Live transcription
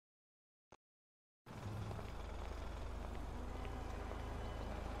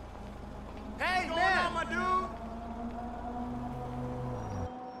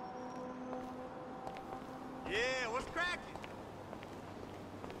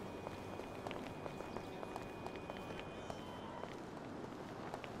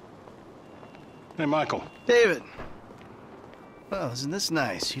Hey, Michael. David. Well, isn't this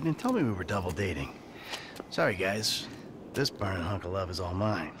nice? You didn't tell me we were double dating. Sorry, guys. This burning hunk of love is all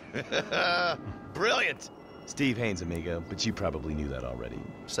mine. Brilliant! Steve Haynes, amigo, but you probably knew that already.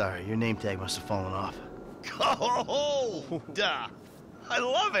 Sorry, your name tag must have fallen off. Oh, duh! I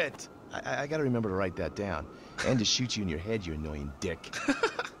love it! I gotta remember to write that down. And to shoot you in your head, you annoying dick.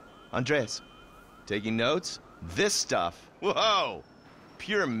 Andreas, taking notes? This stuff, whoa!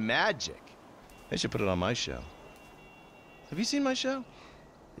 Pure magic. I should put it on my show. Have you seen my show?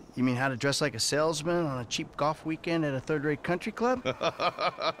 You mean how to dress like a salesman on a cheap golf weekend at a third-rate country club?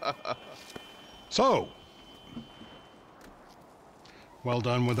 So, well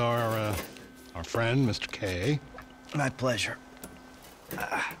done with our friend, Mr. K. My pleasure.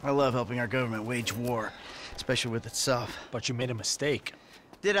 I love helping our government wage war, especially with itself. But you made a mistake.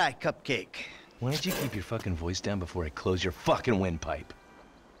 Did I, Cupcake? Why don't you keep your fucking voice down before I close your fucking windpipe?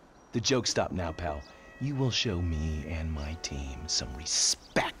 The joke stop now, pal. You will show me and my team some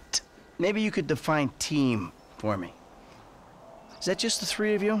respect. Maybe you could define team for me. Is that just the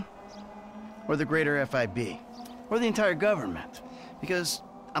three of you? Or the greater FIB? Or the entire government? Because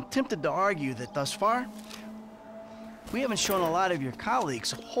I'm tempted to argue that thus far, we haven't shown a lot of your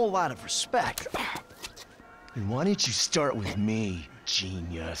colleagues a whole lot of respect. And why don't you start with me,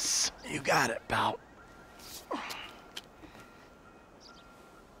 genius? You got it, pal.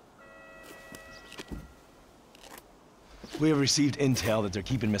 We have received intel that they're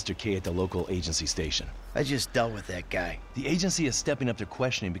keeping Mr. K at the local agency station. I just dealt with that guy. The agency is stepping up to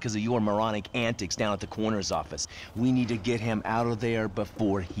questioning because of your moronic antics down at the coroner's office. We need to get him out of there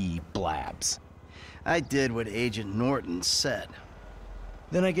before he blabs. I did what Agent Norton said.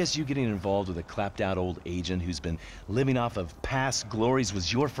 Then I guess you getting involved with a clapped-out old agent who's been living off of past glories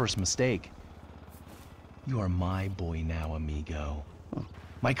was your first mistake. You are my boy now, amigo.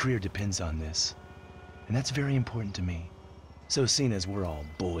 My career depends on this, and that's very important to me. So seeing as we're all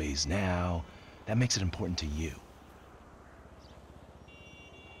boys now, that makes it important to you.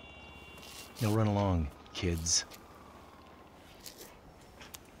 Now run along, kids.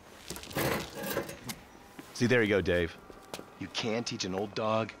 See, there you go, Dave. You can teach an old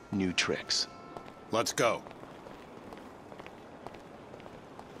dog new tricks. Let's go.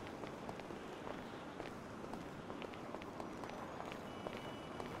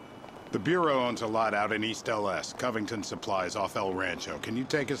 The Bureau owns a lot out in East LS, Covington Supplies off El Rancho. Can you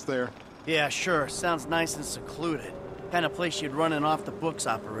take us there? Yeah, sure. Sounds nice and secluded. Kind of place you'd run an off-the-books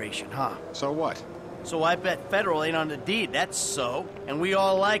operation, huh? So what? So I bet federal ain't on the deed, that's so. And we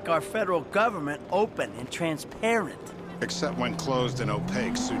all like our federal government open and transparent. Except when closed and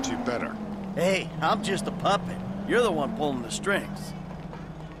opaque suits you better. Hey, I'm just a puppet. You're the one pulling the strings.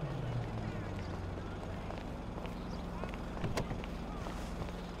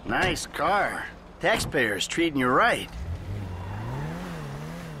 Nice car. Taxpayers treating you right.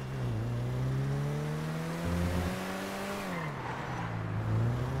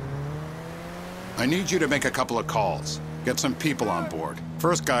 I need you to make a couple of calls. Get some people on board.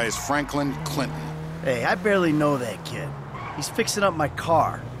 First guy is Franklin Clinton. Hey, I barely know that kid. He's fixing up my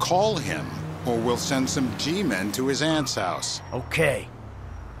car. Call him, or we'll send some G-men to his aunt's house. Okay.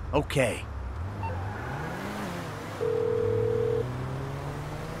 Okay.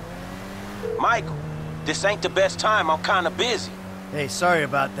 Michael, this ain't the best time. I'm kinda busy. Hey, sorry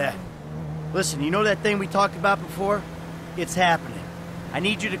about that. Listen, you know that thing we talked about before? It's happening. I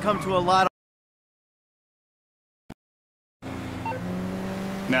need you to come to a lot of...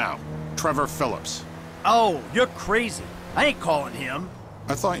 Now, Trevor Phillips. Oh, you're crazy. I ain't calling him.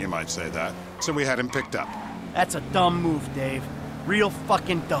 I thought you might say that, so we had him picked up. That's a dumb move, Dave. Real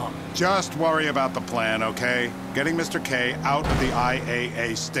fucking dumb. Just worry about the plan, okay? Getting Mr. K out of the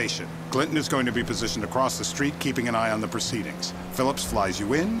IAA station. Clinton is going to be positioned across the street, keeping an eye on the proceedings. Phillips flies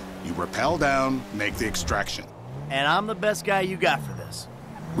you in, you rappel down, make the extraction. And I'm the best guy you got for this.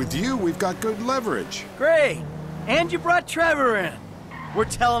 With you, we've got good leverage. Great. And you brought Trevor in. We're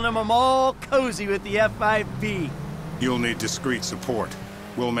telling him I'm all cozy with the FIB. You'll need discreet support.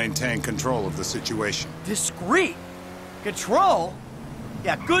 We'll maintain control of the situation. Discreet? Control?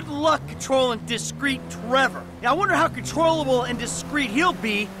 Yeah, good luck controlling discreet Trevor. Yeah, I wonder how controllable and discreet he'll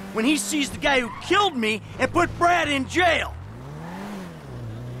be when he sees the guy who killed me and put Brad in jail.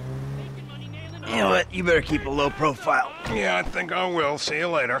 You know what? You better keep a low profile. Yeah, I think I will. See you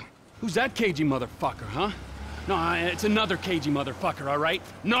later. Who's that cagey motherfucker, huh? No, it's another cagey motherfucker, all right?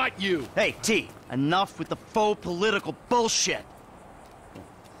 Not you. Hey, T, enough with the faux political bullshit.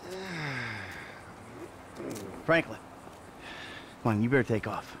 Franklin, come on, you better take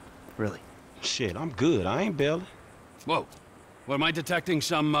off. Really. Shit, I'm good. I ain't bailing. Whoa. What, am I detecting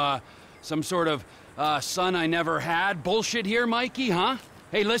some, Some sort of, son I never had bullshit here, Mikey, huh?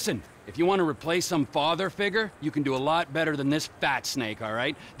 Hey, listen, if you want to replace some father figure, you can do a lot better than this fat snake, all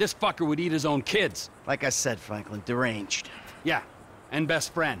right? This fucker would eat his own kids. Like I said, Franklin, deranged. Yeah, and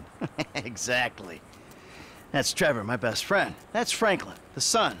best friend. Exactly. That's Trevor, my best friend. That's Franklin, the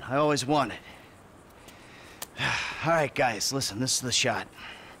son I always wanted. All right, guys, listen, this is the shot.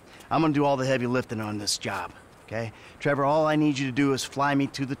 I'm gonna do all the heavy lifting on this job, okay? Trevor, all I need you to do is fly me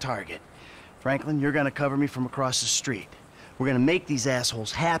to the target. Franklin, you're gonna cover me from across the street. We're gonna make these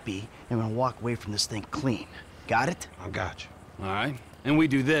assholes happy, and we're gonna walk away from this thing clean. Got it? I got you. All right, and we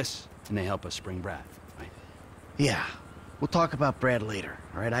do this, and they help us spring Brad, right? Yeah. We'll talk about Brad later,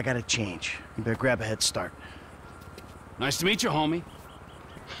 all right? I gotta change. You better grab a head start. Nice to meet you, homie.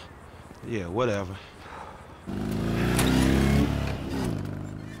 Yeah, whatever.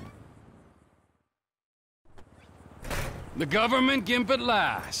 The government gimp at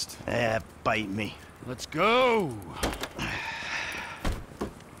last. Bite me. Let's go.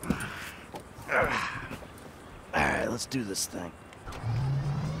 All right, let's do this thing.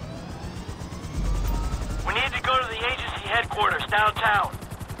 We need to go to the agency headquarters downtown.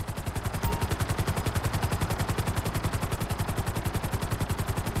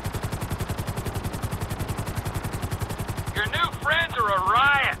 Your new friends are a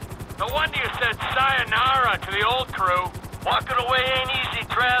riot. No wonder you said sayonara to the old crew. Walking away ain't easy,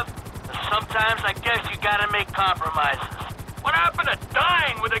 Trev. And sometimes I guess you gotta make compromises. What happened to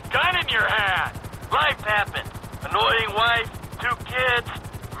dying with a gun in your hand? Life happened. Annoying wife, 2 kids.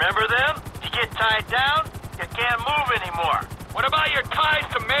 Remember them? You get tied down, you can't move anymore. What about your ties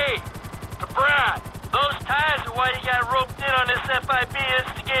to me? To Brad? Those ties are why you got roped in on this FIB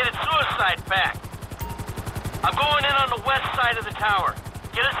instigated suicide pact. I'm going in on the west side of the tower.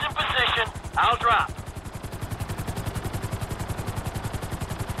 Get us in position, I'll drop.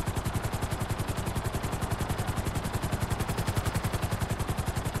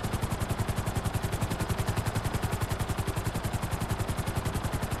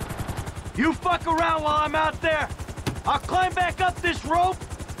 You fuck around while I'm out there. I'll climb back up this rope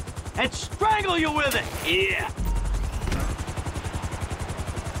and strangle you with it. Yeah.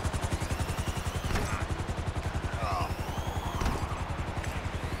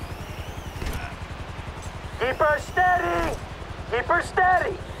 Keep her steady! Keep her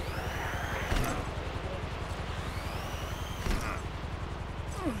steady!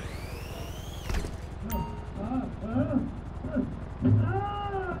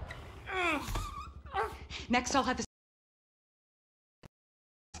 Next, I'll have to...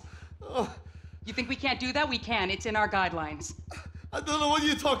 You think we can't do that? We can. It's in our guidelines. I don't know what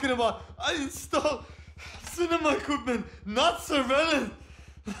you're talking about. I installed cinema equipment, not surveillance.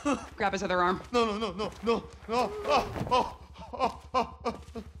 Grab his other arm. No.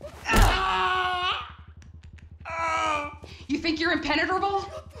 You think you're impenetrable?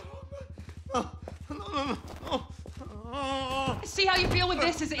 No. See how you feel with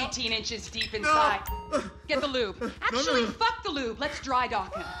this is 18 inches deep inside. Get the lube. Actually, fuck the lube. Let's dry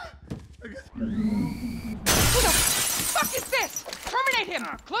dock him. Who the fuck is this? Terminate him!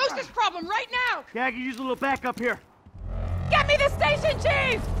 Close this problem right now! Yeah, I can use a little backup here. Get me the station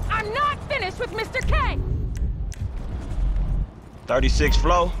chief! I'm not finished with Mr. K! 36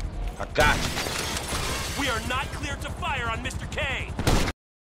 flow, I got you. We are not cleared to fire on Mr. K!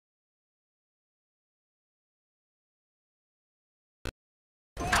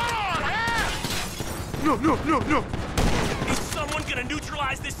 No. Is someone gonna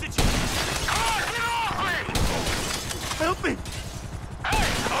neutralize this situation? Help me!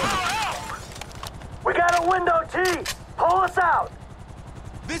 Help! We got a window, T! Pull us out!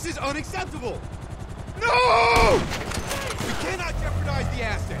 This is unacceptable! No! We cannot jeopardize the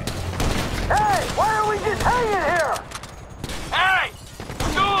asset! Hey! Why are we just hanging here? Hey!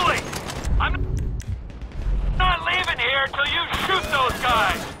 Dooley! I'm not leaving here till you shoot those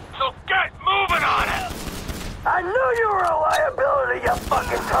guys! So get moving on it! I knew you were a liability, you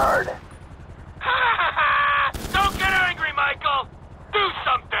fucking turd! Don't get angry, Michael! Do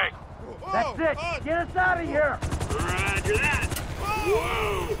something! That's it. Get us out of here. Roger that!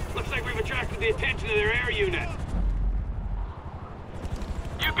 Whoa! Looks like we've attracted the attention of their air unit.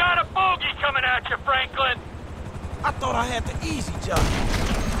 You got a bogey coming at you, Franklin! I thought I had the easy job.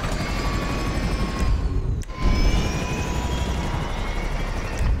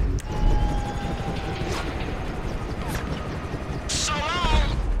 So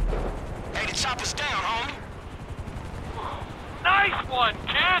long! Hey, the chopper's down, homie. Nice one,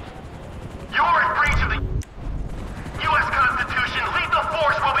 kid! You're in breach of the U.S. Constitution. Lethal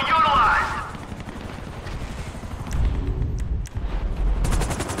force will be utilized.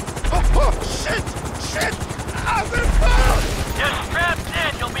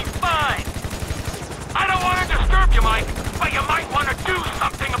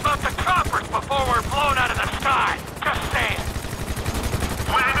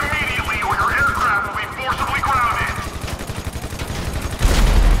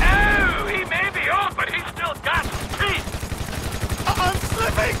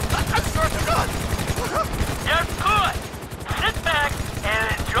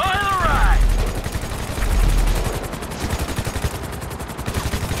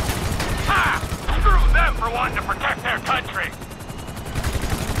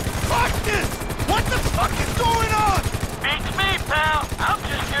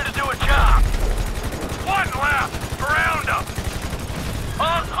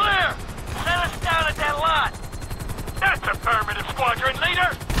 squadron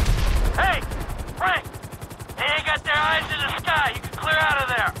leader! Hey, Frank! They ain't got their eyes in the sky. You can clear out of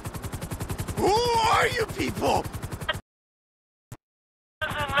there. Who are you people?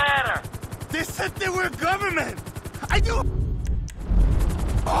 Doesn't matter. They said they were government. I do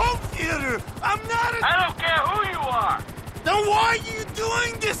home theater. I'm not a... I don't care who you are. Then why are you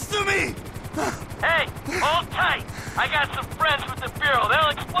doing this to me? Hey, hold tight. I got some friends with the Bureau. They'll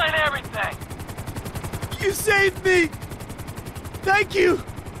explain everything. You saved me. Thank you.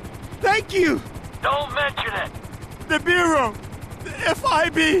 Thank you. Don't mention it. The Bureau, the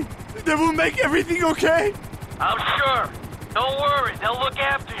FIB, they will make everything okay? I'm sure. Don't worry, they'll look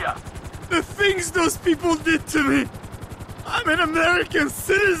after you. The things those people did to me. I'm an American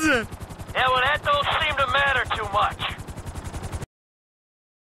citizen. Yeah, well, that don't seem to matter too much.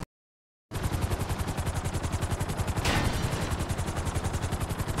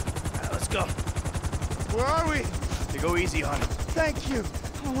 Let's go. Where are we? You go easy on him. Thank you.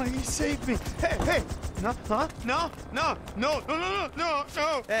 Oh, he saved me. Hey, hey. No, huh? No.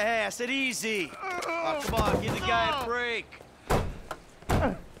 Hey, I said easy. Oh, come on, give the guy a break.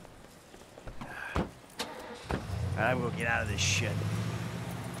 I will get out of this shit.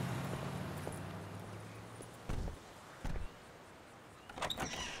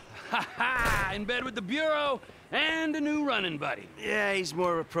 Ha ha! In bed with the Bureau and a new running buddy. Yeah, he's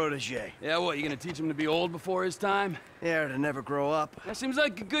more of a protege. Yeah, what, you gonna teach him to be old before his time? Yeah, or to never grow up. That seems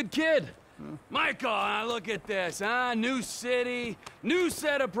like a good kid. Michael, look at this, huh? New city, new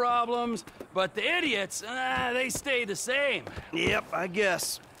set of problems, but the idiots, they stay the same. Yep, I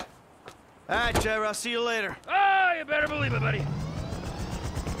guess. All right, Trevor, I'll see you later. Oh, you better believe it, buddy.